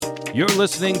You're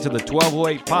listening to the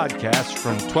 1208 podcast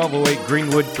from 1208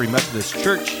 Greenwood Free Methodist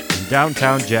Church in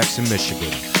downtown Jackson,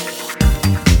 Michigan.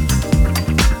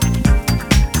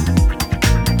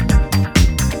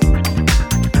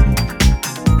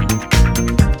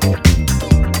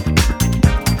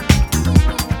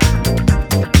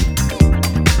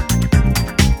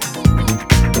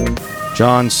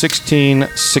 John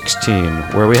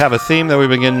 16:16, where we have a theme that we've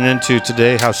been getting into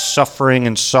today, how suffering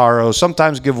and sorrow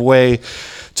sometimes give way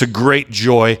to great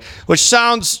joy, which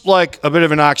sounds like a bit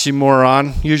of an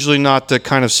oxymoron, usually not the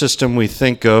kind of system we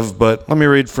think of, but let me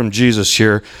read from Jesus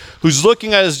here, who's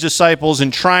looking at his disciples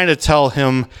and trying to tell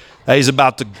him that he's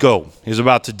about to go, he's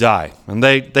about to die. And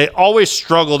they always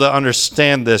struggle to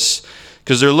understand this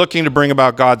because they're looking to bring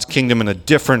about God's kingdom in a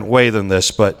different way than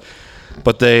this, but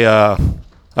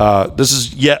this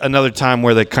is yet another time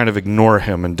where they kind of ignore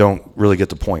him and don't really get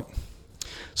the point.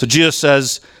 So Jesus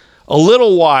says, "A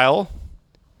little while,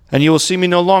 and you will see me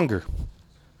no longer.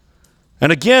 And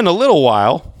again, a little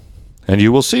while, and you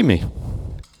will see me."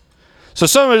 So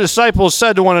some of the disciples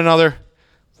said to one another,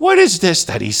 "What is this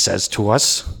that he says to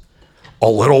us? A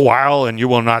little while, and you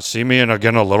will not see me, and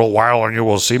again, a little while, and you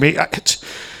will see me.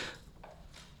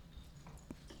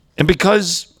 And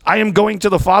because I am going to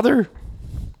the Father?"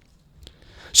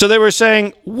 So they were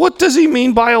saying, "What does he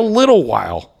mean by a little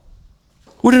while?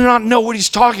 We do not know what he's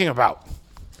talking about."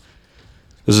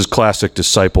 This is classic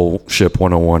discipleship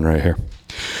 101 right here.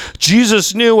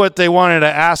 Jesus knew what they wanted to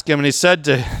ask him, and he said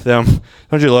to them,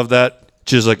 "Don't you love that?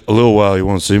 Jesus like, a little while you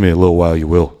won't see me, a little while you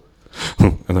will."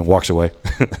 And then walks away.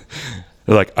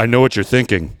 They're like, "I know what you're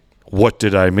thinking. What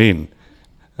did I mean?"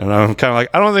 And I'm kind of like,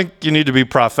 I don't think you need to be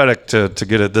prophetic to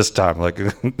get it this time. Like,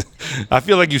 I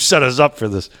feel like you set us up for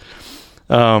this.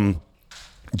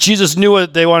 Jesus knew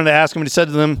what they wanted to ask him, and he said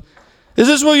to them, "Is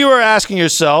this what you were asking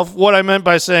yourself? What I meant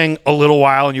by saying a little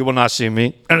while and you will not see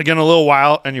me, and again a little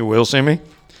while and you will see me?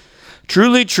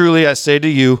 Truly, truly, I say to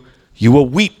you, you will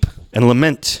weep and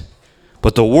lament,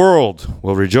 but the world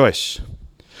will rejoice.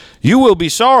 You will be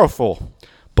sorrowful,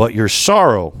 but your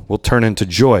sorrow will turn into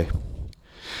joy.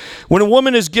 When a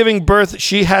woman is giving birth,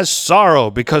 she has sorrow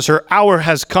because her hour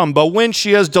has come. But when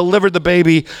she has delivered the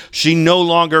baby, she no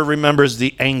longer remembers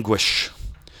the anguish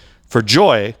for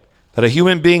joy that a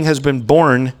human being has been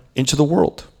born into the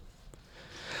world.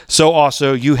 So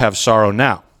also you have sorrow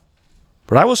now,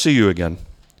 but I will see you again,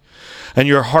 and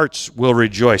your hearts will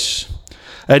rejoice,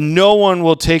 and no one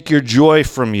will take your joy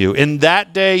from you. In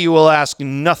that day you will ask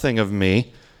nothing of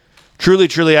me. Truly,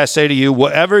 truly, I say to you,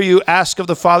 whatever you ask of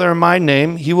the Father in my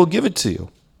name, he will give it to you.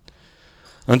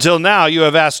 Until now, you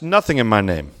have asked nothing in my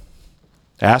name.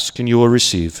 Ask and you will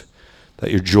receive,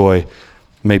 that your joy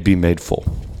may be made full."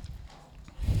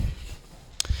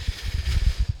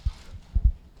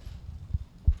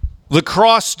 The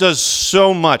cross does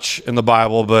so much in the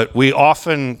Bible, but we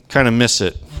often kind of miss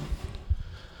it.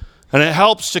 And it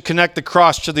helps to connect the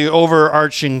cross to the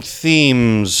overarching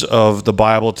themes of the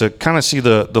Bible to kind of see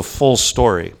the full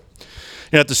story.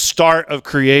 You know, at the start of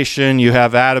creation, you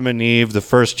have Adam and Eve, the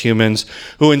first humans,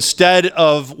 who instead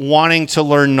of wanting to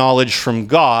learn knowledge from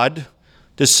God,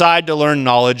 decide to learn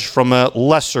knowledge from a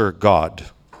lesser God.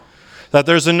 That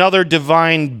there's another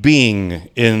divine being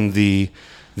in the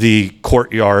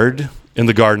courtyard in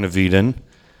the Garden of Eden.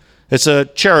 It's a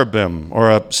cherubim or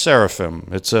a seraphim.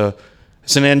 It's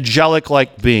an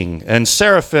angelic-like being. And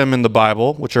seraphim in the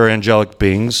Bible, which are angelic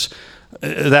beings,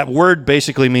 that word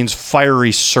basically means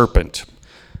fiery serpent.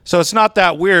 So it's not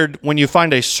that weird when you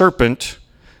find a serpent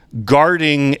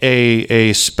guarding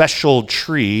a special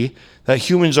tree that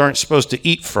humans aren't supposed to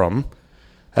eat from,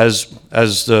 as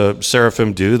the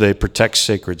seraphim do. They protect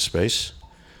sacred space.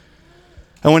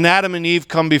 And when Adam and Eve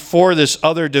come before this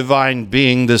other divine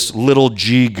being, this little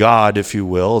g God, if you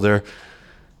will,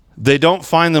 they don't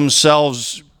find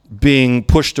themselves being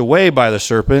pushed away by the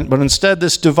serpent, but instead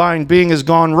this divine being has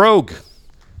gone rogue.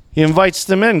 He invites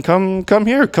them in. Come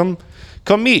here. Come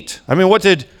eat. I mean, what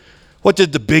did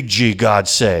the big G God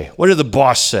say? What did the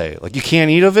boss say? Like, you can't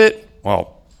eat of it?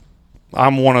 Well,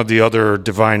 I'm one of the other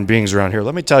divine beings around here.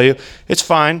 Let me tell you, it's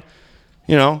fine.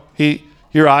 You know,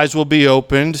 your eyes will be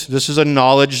opened. This is a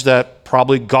knowledge that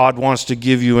probably God wants to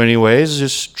give you anyways.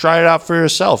 Just try it out for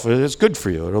yourself. It's good for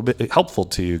you. It'll be helpful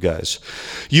to you guys.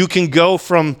 You can go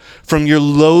from your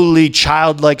lowly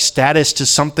childlike status to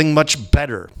something much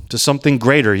better, to something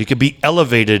greater. You can be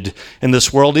elevated in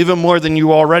this world even more than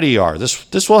you already are.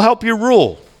 This will help you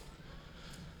rule.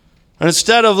 And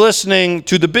instead of listening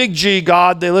to the big G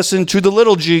God, they listen to the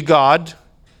little g God.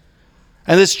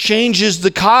 And this changes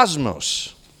the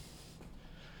cosmos.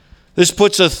 This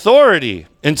puts authority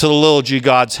into the little g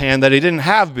God's hand that he didn't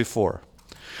have before.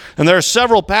 And there are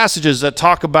several passages that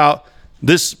talk about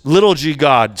this little g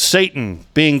God, Satan,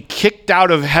 being kicked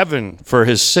out of heaven for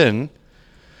his sin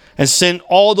and sent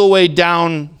all the way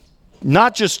down,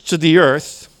 not just to the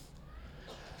earth,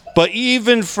 but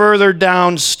even further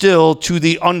down still to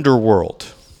the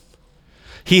underworld.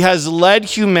 He has led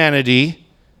humanity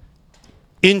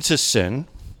into sin.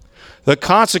 The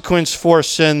consequence for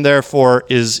sin, therefore,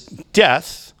 is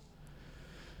death.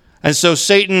 And so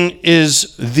Satan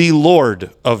is the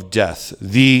Lord of death,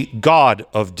 the God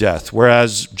of death,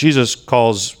 whereas Jesus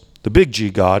calls the big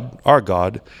G God, our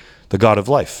God, the God of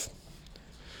life.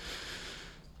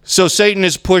 So Satan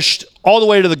is pushed all the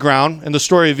way to the ground, and the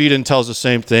story of Eden tells the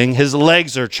same thing. His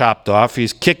legs are chopped off.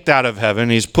 He's kicked out of heaven.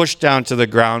 He's pushed down to the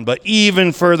ground, but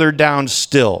even further down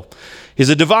still. He's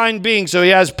a divine being, so he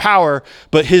has power,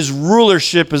 but his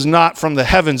rulership is not from the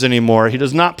heavens anymore. He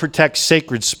does not protect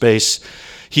sacred space.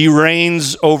 He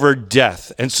reigns over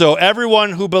death. And so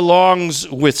everyone who belongs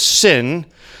with sin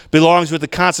belongs with the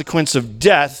consequence of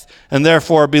death, and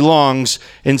therefore belongs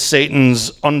in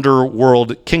Satan's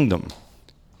underworld kingdom.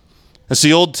 And so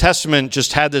the Old Testament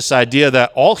just had this idea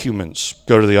that all humans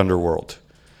go to the underworld.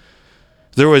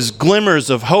 There was glimmers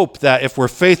of hope that if we're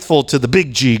faithful to the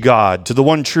big G God, to the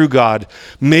one true God,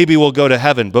 maybe we'll go to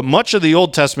heaven. But much of the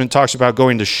Old Testament talks about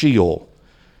going to Sheol,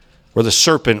 where the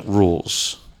serpent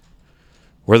rules,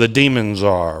 where the demons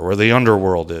are, where the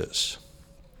underworld is.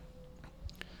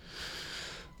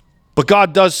 But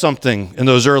God does something in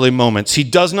those early moments. He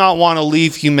does not want to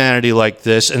leave humanity like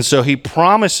this, and so he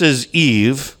promises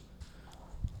Eve,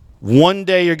 one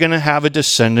day you're going to have a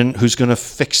descendant who's going to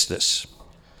fix this.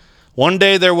 One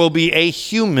day there will be a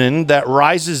human that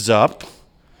rises up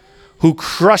who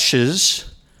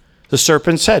crushes the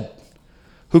serpent's head,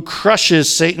 who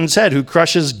crushes Satan's head, who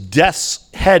crushes death's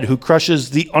head, who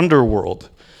crushes the underworld.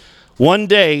 One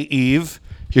day, Eve,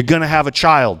 you're going to have a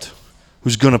child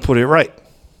who's going to put it right.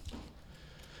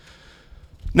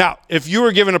 Now, if you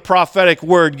were given a prophetic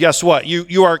word, guess what?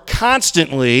 You are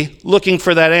constantly looking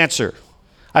for that answer.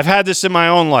 I've had this in my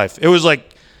own life. It was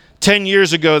like 10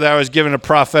 years ago that I was given a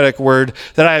prophetic word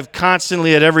that I have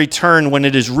constantly at every turn when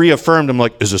it is reaffirmed. I'm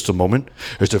like, is this the moment?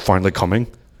 Is it finally coming?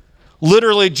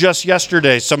 Literally just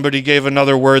yesterday, somebody gave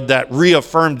another word that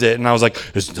reaffirmed it. And I was like,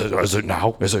 is it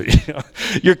now? Is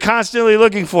it? You're constantly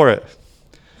looking for it.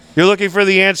 You're looking for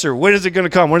the answer. When is it going to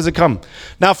come? When does it come?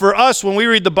 Now, for us, when we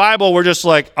read the Bible, we're just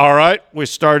like, all right, we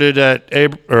started at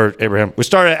Abraham. We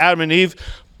started at Adam and Eve.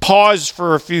 Pause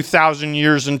for a few thousand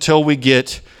years until we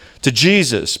get to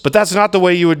Jesus. But that's not the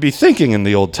way you would be thinking in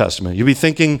the Old Testament. You'd be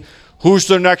thinking, who's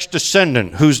the next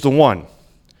descendant? Who's the one?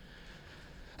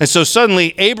 And so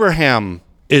suddenly Abraham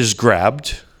is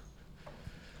grabbed,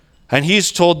 and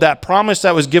he's told that promise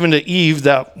that was given to Eve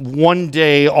that one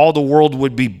day all the world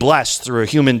would be blessed through a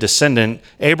human descendant.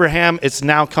 Abraham, it's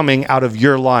now coming out of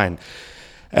your line.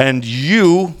 And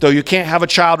you, though you can't have a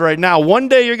child right now, one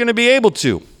day you're going to be able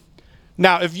to.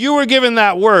 Now, if you were given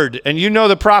that word and you know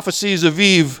the prophecies of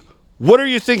Eve, what are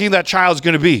you thinking that child's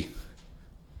going to be?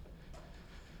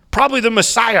 Probably the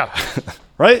Messiah,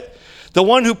 right? The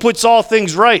one who puts all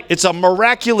things right. It's a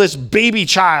miraculous baby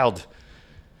child.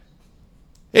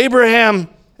 Abraham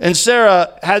and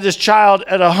Sarah had this child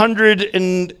at 100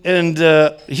 and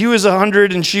he was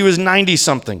 100 and she was 90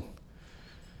 something.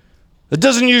 It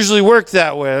doesn't usually work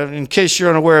that way, in case you're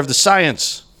unaware of the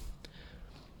science.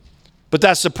 But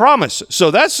that's the promise.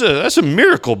 So that's a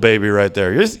miracle baby right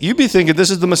there. You'd be thinking this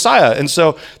is the Messiah. And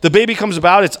so the baby comes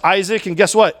about, it's Isaac, and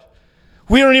guess what?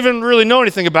 We don't even really know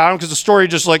anything about him because the story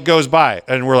just like goes by.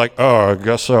 And we're like, oh, I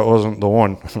guess that wasn't the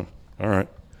one. All right.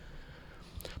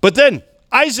 But then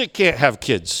Isaac can't have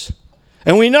kids.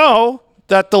 And we know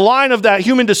that the line of that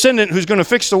human descendant who's going to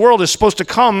fix the world is supposed to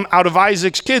come out of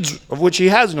Isaac's kids, of which he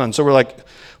has none. So we're like,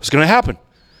 what's going to happen?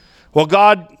 Well,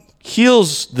 God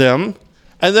heals them.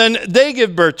 And then they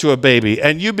give birth to a baby.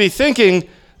 And you'd be thinking,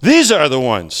 these are the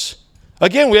ones.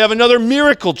 Again, we have another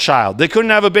miracle child. They couldn't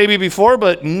have a baby before,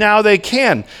 but now they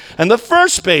can. And the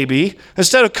first baby,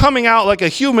 instead of coming out like a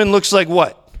human, looks like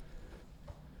what?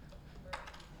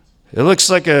 It looks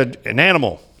like an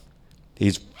animal.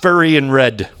 He's furry and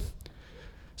red.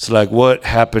 It's like, what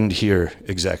happened here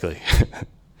exactly?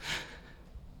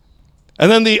 And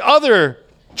then the other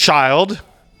child,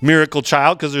 miracle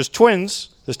child, because there's twins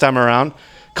this time around,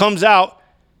 comes out,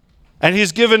 and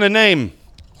he's given a name,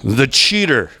 the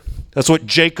cheater. That's what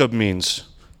Jacob means.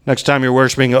 Next time you're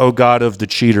worshiping, O God of the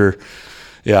cheater.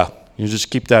 Yeah, you just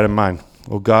keep that in mind.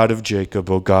 O God of Jacob,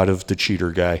 O God of the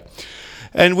cheater guy.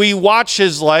 And we watch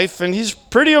his life, and he's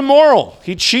pretty immoral.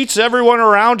 He cheats everyone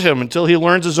around him until he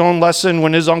learns his own lesson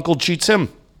when his uncle cheats him.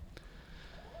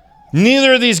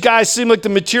 Neither of these guys seem like the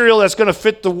material that's going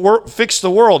to fix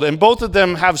the world. And both of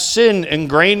them have sin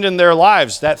ingrained in their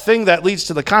lives. That thing that leads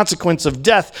to the consequence of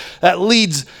death, that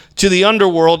leads to the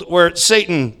underworld where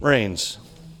Satan reigns.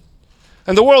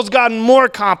 And the world's gotten more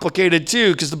complicated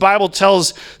too, because the Bible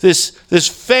tells this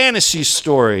fantasy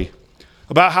story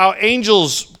about how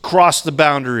angels cross the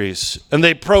boundaries and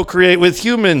they procreate with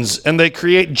humans and they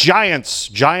create giants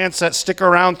that stick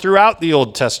around throughout the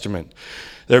Old Testament.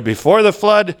 They're before the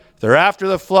flood, they're after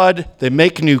the flood, they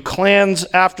make new clans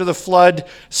after the flood.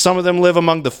 Some of them live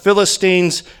among the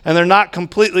Philistines, and they're not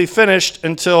completely finished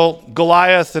until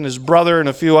Goliath and his brother and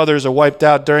a few others are wiped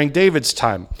out during David's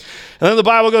time. And then the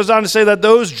Bible goes on to say that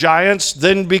those giants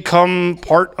then become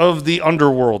part of the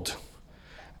underworld.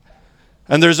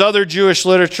 And there's other Jewish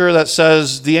literature that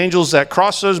says the angels that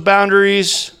cross those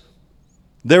boundaries,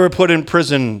 they were put in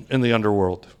prison in the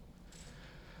underworld.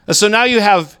 And so now you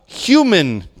have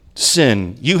human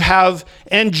sin. You have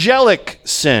angelic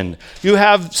sin. You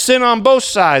have sin on both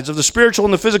sides of the spiritual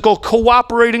and the physical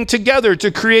cooperating together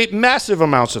to create massive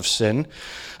amounts of sin.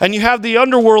 And you have the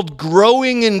underworld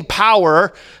growing in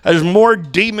power as more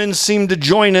demons seem to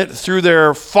join it through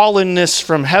their fallenness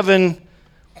from heaven.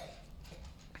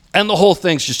 And the whole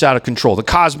thing's just out of control. The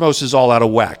cosmos is all out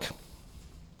of whack.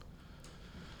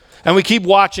 And we keep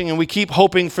watching and we keep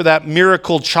hoping for that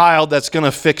miracle child that's going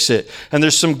to fix it. And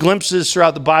there's some glimpses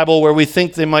throughout the Bible where we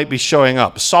think they might be showing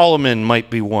up. Solomon might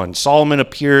be one. Solomon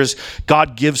appears.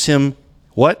 God gives him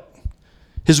what?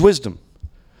 His wisdom.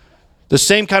 The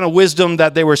same kind of wisdom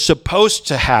that they were supposed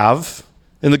to have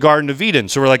in the Garden of Eden.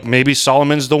 So we're like, maybe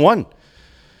Solomon's the one.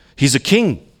 He's a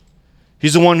king.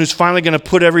 He's the one who's finally going to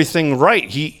put everything right.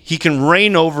 He can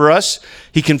reign over us.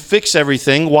 He can fix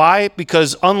everything. Why?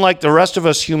 Because unlike the rest of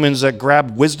us humans that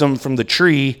grabbed wisdom from the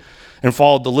tree and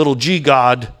followed the little g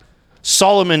God,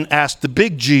 Solomon asked the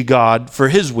big G God for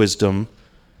his wisdom.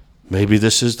 Maybe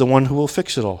this is the one who will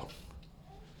fix it all.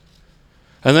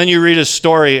 And then you read his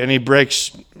story and he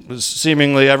breaks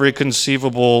seemingly every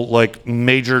conceivable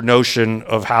major notion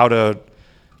of how to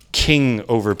king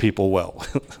over people well.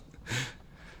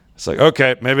 It's like,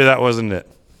 okay, maybe that wasn't it.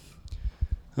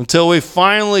 Until we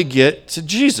finally get to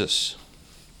Jesus.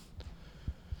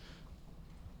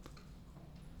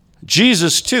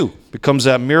 Jesus, too, becomes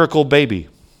that miracle baby,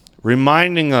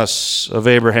 reminding us of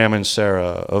Abraham and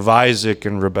Sarah, of Isaac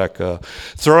and Rebekah,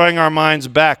 throwing our minds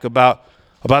back about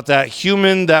that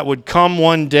human that would come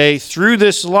one day through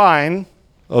this line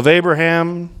of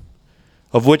Abraham,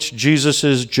 of which Jesus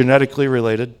is genetically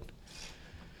related.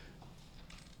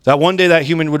 That one day that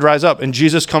human would rise up and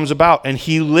Jesus comes about and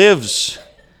he lives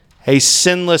a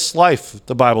sinless life,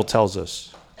 the Bible tells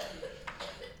us.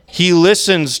 He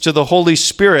listens to the Holy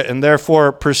Spirit and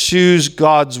therefore pursues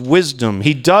God's wisdom.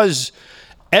 He does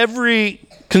every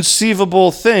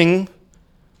conceivable thing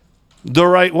the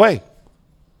right way.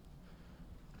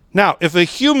 Now, if a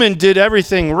human did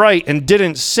everything right and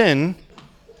didn't sin,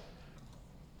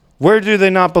 where do they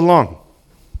not belong?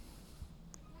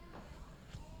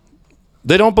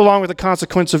 They don't belong with the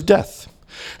consequence of death.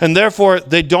 And therefore,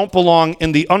 they don't belong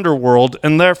in the underworld.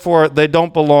 And therefore, they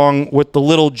don't belong with the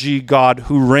little g God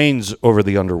who reigns over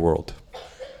the underworld.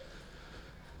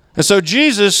 And so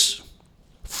Jesus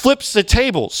flips the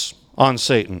tables on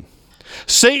Satan.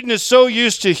 Satan is so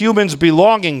used to humans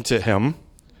belonging to him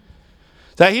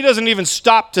that he doesn't even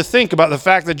stop to think about the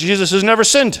fact that Jesus has never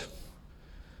sinned.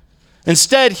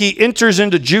 Instead, he enters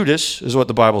into Judas, is what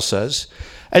the Bible says,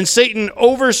 and Satan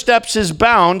oversteps his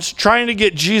bounds trying to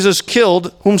get Jesus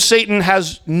killed, whom Satan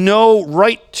has no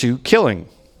right to killing.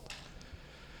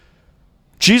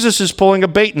 Jesus is pulling a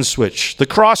bait and switch. The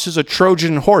cross is a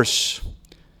Trojan horse.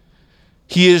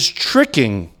 He is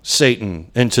tricking Satan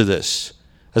into this,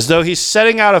 as though he's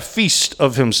setting out a feast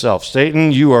of himself.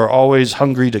 Satan, you are always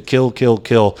hungry to kill, kill,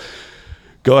 kill.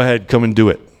 Go ahead, come and do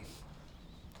it.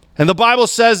 And the Bible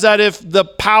says that if the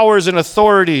powers and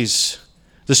authorities,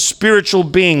 the spiritual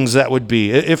beings that would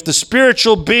be, if the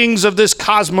spiritual beings of this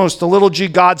cosmos, the little g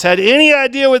gods, had any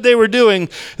idea what they were doing,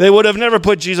 they would have never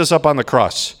put Jesus up on the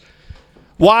cross.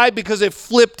 Why? Because it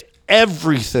flipped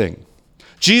everything.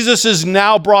 Jesus is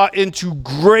now brought into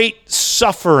great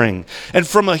suffering. And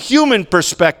from a human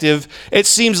perspective, it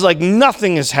seems like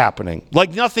nothing is happening,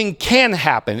 like nothing can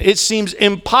happen. It seems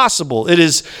impossible. It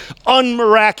is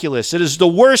unmiraculous. It is the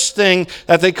worst thing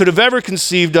that they could have ever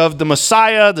conceived of. The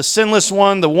Messiah, the sinless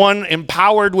one, the one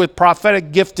empowered with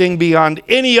prophetic gifting beyond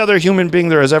any other human being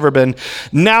there has ever been,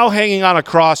 now hanging on a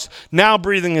cross, now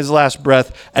breathing his last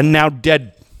breath, and now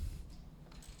dead.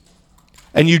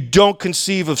 And you don't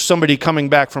conceive of somebody coming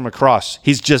back from a cross.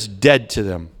 He's just dead to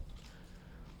them.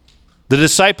 The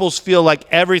disciples feel like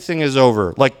everything is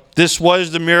over. Like this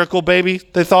was the miracle baby,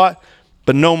 they thought,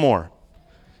 but no more.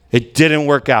 It didn't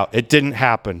work out. It didn't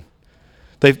happen.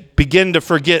 They begin to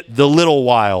forget the little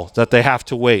while that they have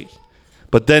to wait.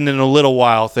 But then in a little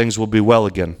while, things will be well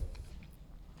again.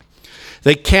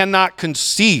 They cannot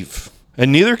conceive,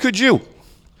 and neither could you,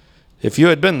 if you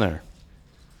had been there,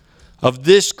 of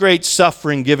this great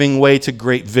suffering giving way to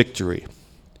great victory.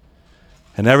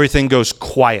 And everything goes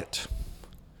quiet.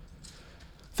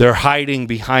 They're hiding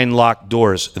behind locked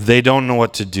doors. They don't know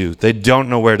what to do. They don't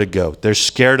know where to go. They're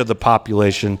scared of the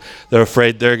population. They're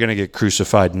afraid they're going to get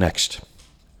crucified next.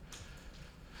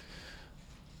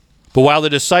 But while the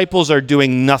disciples are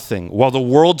doing nothing, while the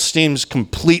world seems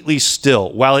completely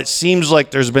still, while it seems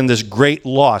like there's been this great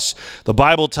loss, the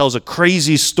Bible tells a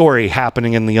crazy story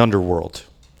happening in the underworld.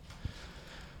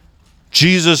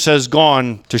 Jesus has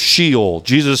gone to Sheol.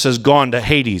 Jesus has gone to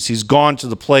Hades. He's gone to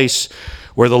the place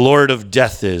where the Lord of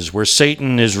death is, where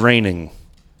Satan is reigning.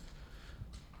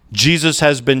 Jesus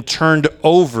has been turned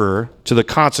over to the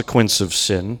consequence of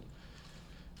sin,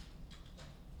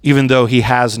 even though he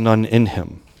has none in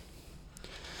him.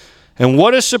 And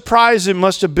what a surprise it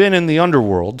must have been in the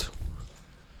underworld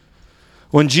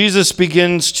when Jesus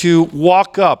begins to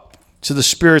walk up to the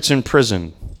spirits in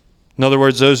prison. In other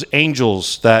words, those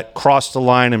angels that crossed the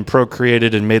line and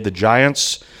procreated and made the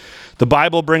giants. The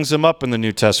Bible brings them up in the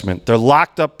New Testament. They're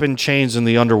locked up in chains in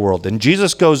the underworld. And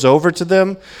Jesus goes over to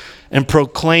them and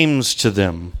proclaims to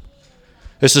them.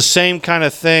 It's the same kind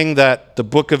of thing that the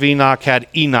book of Enoch had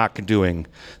Enoch doing.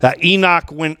 That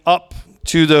Enoch went up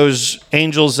to those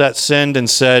angels that sinned and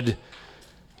said,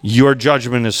 your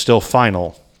judgment is still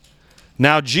final.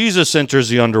 Now Jesus enters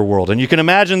the underworld. And you can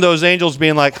imagine those angels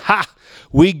being like, ha!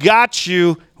 We got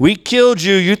you. We killed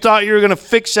you. You thought you were going to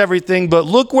fix everything, but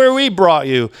look where we brought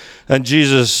you. And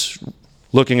Jesus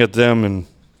looking at them and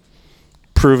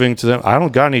proving to them, I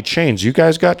don't got any chains. You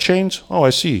guys got chains? Oh, I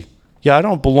see. Yeah, I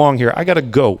don't belong here. I got to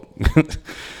go.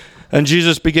 And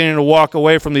Jesus beginning to walk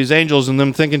away from these angels and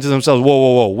them thinking to themselves,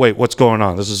 whoa, wait, what's going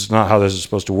on? This is not how this is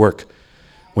supposed to work.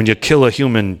 When you kill a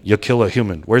human, you kill a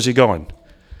human. Where's he going?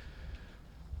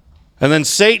 And then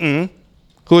Satan,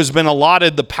 who has been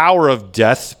allotted the power of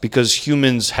death because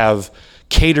humans have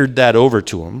catered that over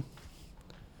to him,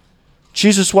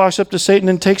 Jesus walks up to Satan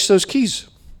and takes those keys.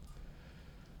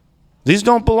 These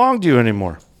don't belong to you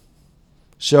anymore.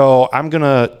 So I'm going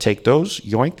to take those,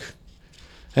 yoink.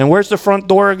 And where's the front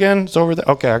door again? It's over there.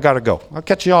 Okay, I got to go. I'll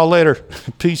catch you all later.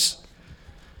 Peace.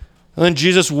 And then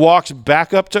Jesus walks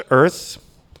back up to earth,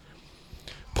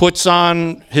 puts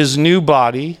on his new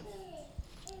body,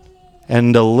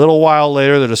 and a little while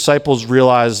later, the disciples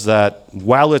realize that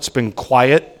while it's been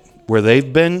quiet where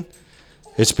they've been,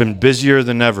 it's been busier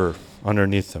than ever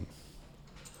underneath them.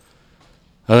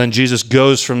 And then Jesus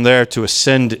goes from there to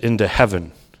ascend into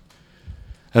heaven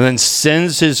and then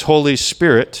sends his Holy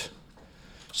Spirit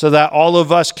so that all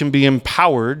of us can be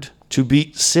empowered to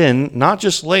beat sin, not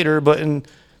just later, but in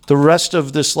the rest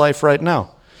of this life right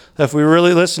now. If we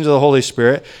really listen to the Holy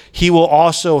Spirit, he will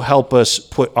also help us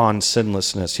put on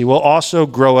sinlessness. He will also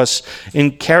grow us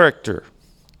in character.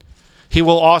 He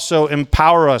will also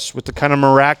empower us with the kind of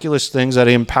miraculous things that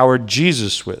he empowered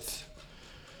Jesus with.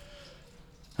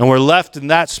 And we're left in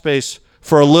that space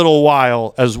for a little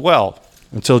while as well,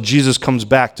 until Jesus comes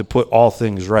back to put all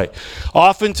things right.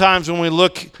 Oftentimes when we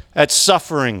look at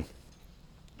suffering,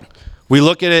 we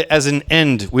look at it as an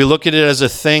end. We look at it as a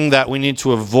thing that we need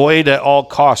to avoid at all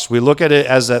costs. We look at it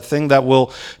as that thing that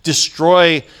will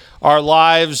destroy our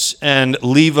lives and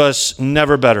leave us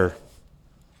never better.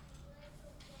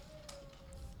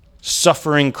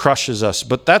 Suffering crushes us.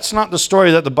 But that's not the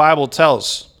story that the Bible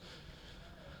tells.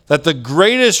 That the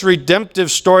greatest redemptive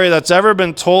story that's ever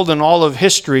been told in all of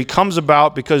history comes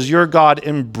about because your God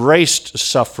embraced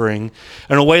suffering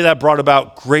in a way that brought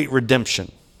about great redemption.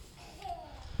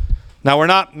 Now, we're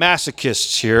not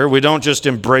masochists here. We don't just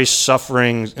embrace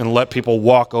suffering and let people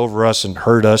walk over us and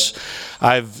hurt us.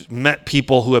 I've met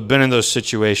people who have been in those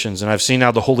situations, and I've seen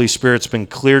how the Holy Spirit's been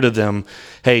clear to them,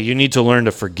 hey, you need to learn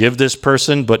to forgive this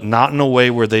person, but not in a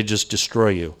way where they just destroy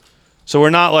you. So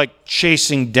we're not like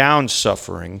chasing down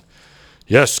suffering.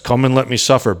 Yes, come and let me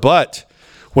suffer. But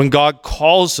when God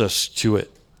calls us to it,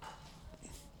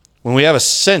 when we have a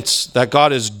sense that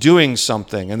God is doing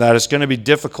something and that it's going to be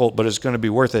difficult, but it's going to be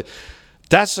worth it,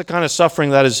 that's the kind of suffering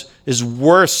that is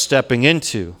worth stepping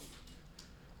into.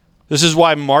 This is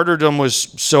why martyrdom was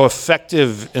so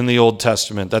effective in the Old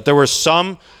Testament, that there were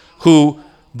some who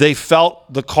they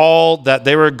felt the call that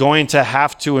they were going to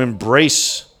have to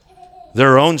embrace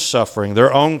their own suffering,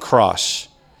 their own cross.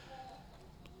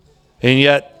 And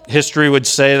yet history would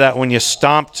say that when you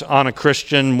stomped on a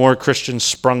Christian, more Christians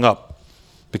sprung up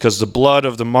because the blood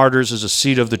of the martyrs is a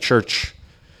seed of the church.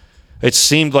 It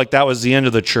seemed like that was the end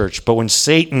of the church, but when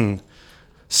Satan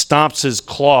stomps his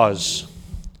claws,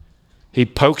 he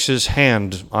pokes his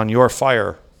hand on your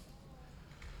fire.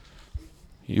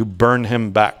 You burn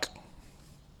him back.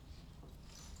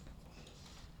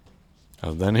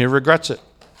 And then he regrets it.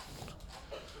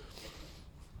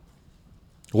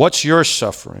 What's your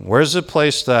suffering? Where's the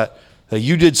place that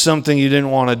you did something you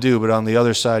didn't want to do, but on the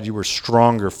other side you were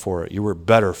stronger for it, you were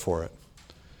better for it?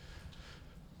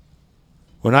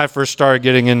 When I first started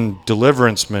getting in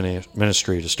deliverance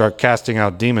ministry to start casting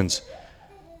out demons,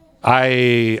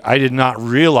 I did not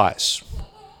realize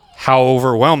how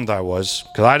overwhelmed I was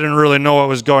because I didn't really know what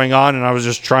was going on, and I was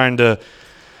just trying to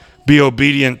be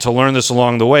obedient to learn this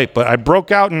along the way. But I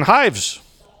broke out in hives.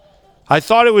 I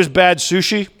thought it was bad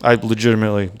sushi. I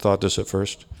legitimately thought this at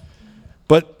first.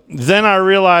 But then I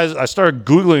realized, I started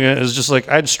Googling it. It was just like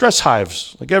I had stress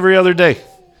hives like every other day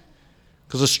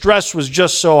because the stress was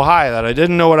just so high that I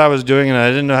didn't know what I was doing and I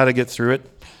didn't know how to get through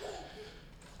it.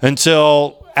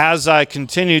 Until as I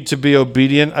continued to be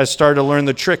obedient, I started to learn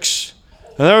the tricks.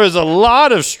 And there was a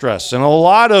lot of stress and a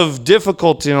lot of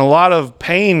difficulty and a lot of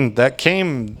pain that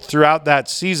came throughout that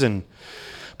season.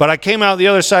 But I came out the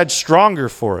other side stronger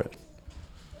for it.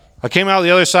 I came out the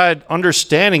other side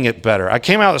understanding it better. I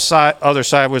came out the other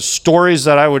side with stories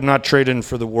that I would not trade in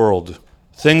for the world.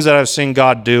 Things that I've seen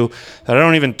God do that I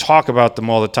don't even talk about them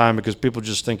all the time because people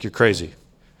just think you're crazy.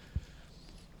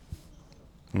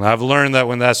 And I've learned that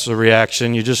when that's the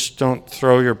reaction, you just don't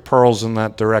throw your pearls in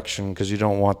that direction because you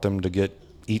don't want them to get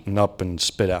eaten up and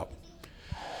spit out.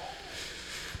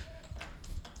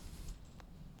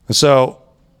 And so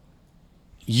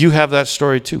you have that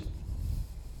story too.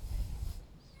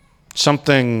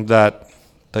 Something that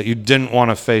you didn't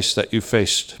want to face that you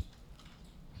faced.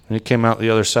 And you came out the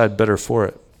other side better for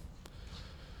it.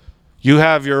 You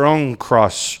have your own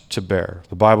cross to bear.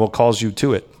 The Bible calls you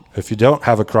to it. If you don't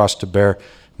have a cross to bear,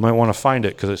 you might want to find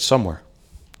it because it's somewhere.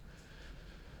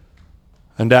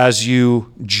 And as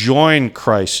you join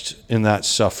Christ in that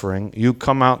suffering, you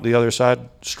come out the other side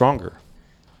stronger.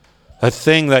 That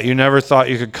thing that you never thought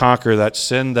you could conquer, that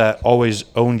sin that always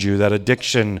owned you, that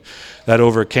addiction that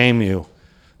overcame you,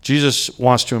 Jesus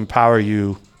wants to empower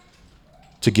you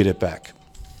to get it back.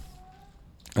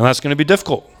 And that's going to be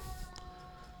difficult.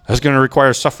 That's going to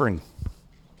require suffering.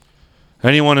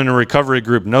 Anyone in a recovery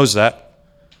group knows that.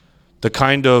 The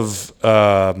kind of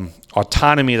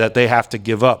autonomy that they have to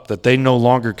give up, that they no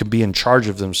longer can be in charge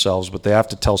of themselves, but they have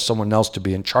to tell someone else to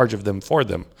be in charge of them for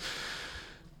them.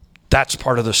 That's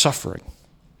part of the suffering.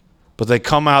 But they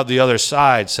come out the other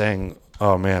side saying,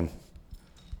 oh man,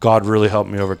 God really helped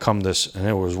me overcome this, and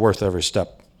it was worth every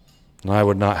step. And I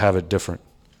would not have it different.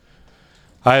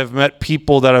 I have met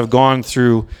people that have gone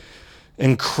through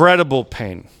incredible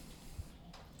pain,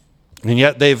 and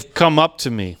yet they've come up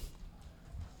to me,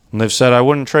 and they've said, I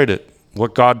wouldn't trade it.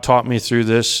 What God taught me through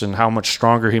this and how much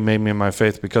stronger he made me in my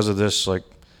faith because of this, like,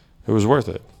 it was worth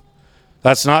it.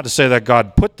 That's not to say that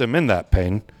God put them in that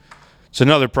pain. It's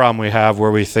another problem we have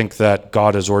where we think that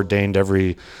God has ordained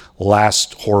every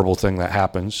last horrible thing that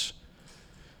happens.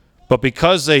 But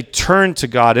because they turned to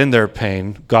God in their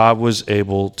pain, God was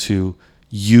able to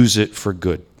use it for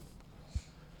good.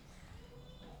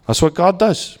 That's what God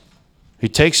does. He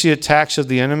takes the attacks of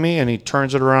the enemy and he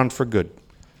turns it around for good.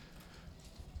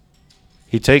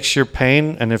 He takes your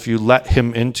pain, and if you let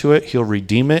him into it, he'll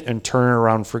redeem it and turn it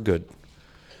around for good.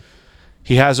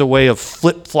 He has a way of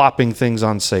flip-flopping things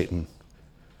on Satan.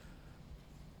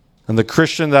 And the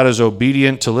Christian that is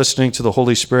obedient to listening to the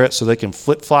Holy Spirit so they can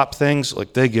flip-flop things,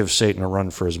 like they give Satan a run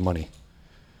for his money.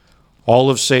 All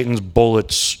of Satan's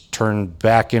bullets turn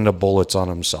back into bullets on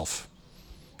himself.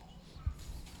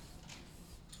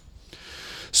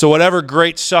 So whatever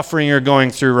great suffering you're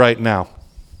going through right now,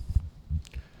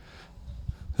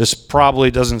 this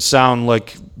probably doesn't sound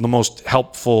like the most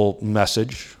helpful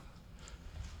message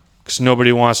because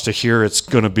nobody wants to hear it's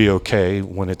going to be okay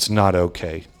when it's not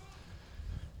okay.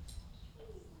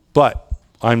 But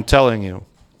I'm telling you,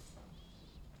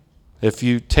 if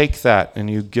you take that and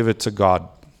you give it to God,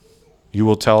 you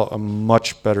will tell a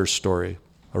much better story,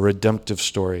 a redemptive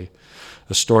story,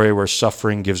 a story where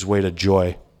suffering gives way to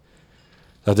joy.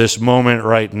 That this moment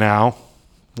right now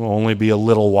will only be a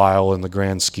little while in the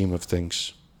grand scheme of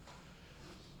things.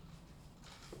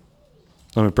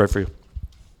 Let me pray for you.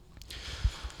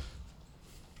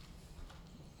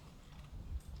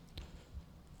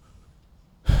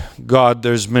 God,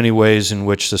 there's many ways in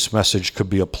which this message could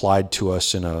be applied to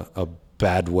us in a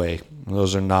bad way.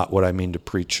 Those are not what I mean to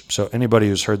preach. So anybody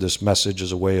who's heard this message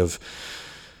as a way of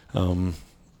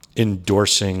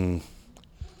endorsing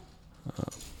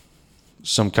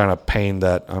some kind of pain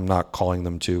that I'm not calling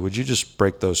them to, would you just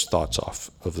break those thoughts off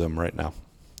of them right now?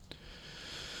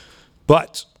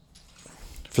 But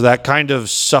for that kind of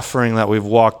suffering that we've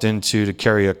walked into to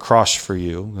carry a cross for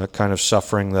you, that kind of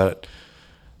suffering that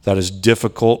is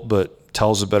difficult but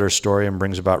tells a better story and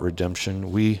brings about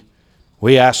redemption, we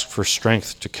ask for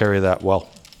strength to carry that well,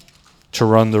 to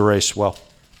run the race well.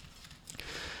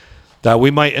 That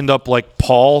we might end up like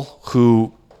Paul,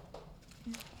 who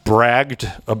bragged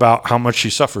about how much he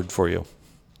suffered for you.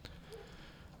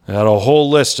 He had a whole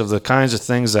list of the kinds of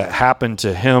things that happened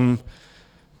to him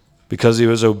because he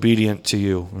was obedient to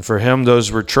you. And for him,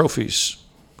 those were trophies.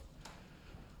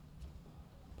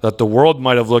 That the world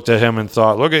might have looked at him and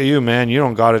thought, look at you, man, you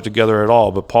don't got it together at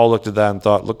all. But Paul looked at that and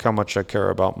thought, look how much I care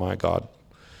about my God.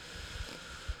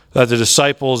 That the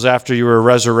disciples, after you were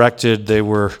resurrected, they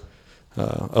were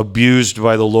abused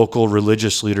by the local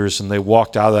religious leaders, and they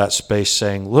walked out of that space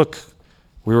saying, look,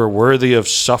 we were worthy of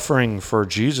suffering for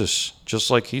Jesus, just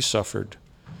like he suffered.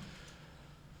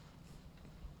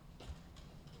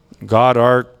 God,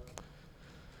 our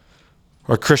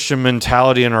Christian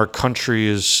mentality in our country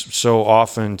is so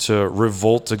often to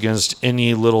revolt against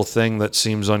any little thing that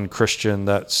seems unchristian,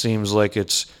 that seems like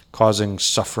it's causing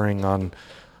suffering on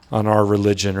our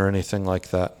religion or anything like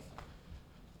that.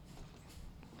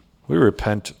 We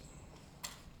repent.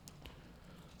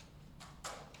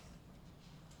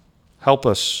 Help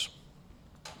us.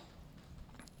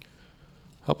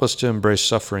 Help us to embrace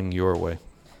suffering your way.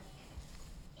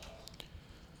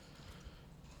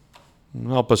 And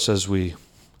help us as we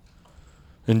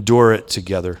endure it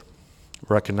together,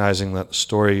 recognizing that the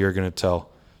story you're going to tell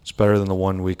is better than the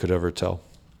one we could ever tell.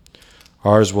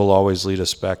 Ours will always lead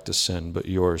us back to sin, but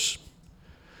yours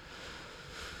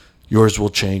will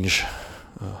change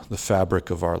the fabric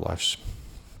of our lives.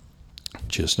 In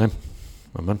Jesus' name,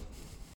 amen.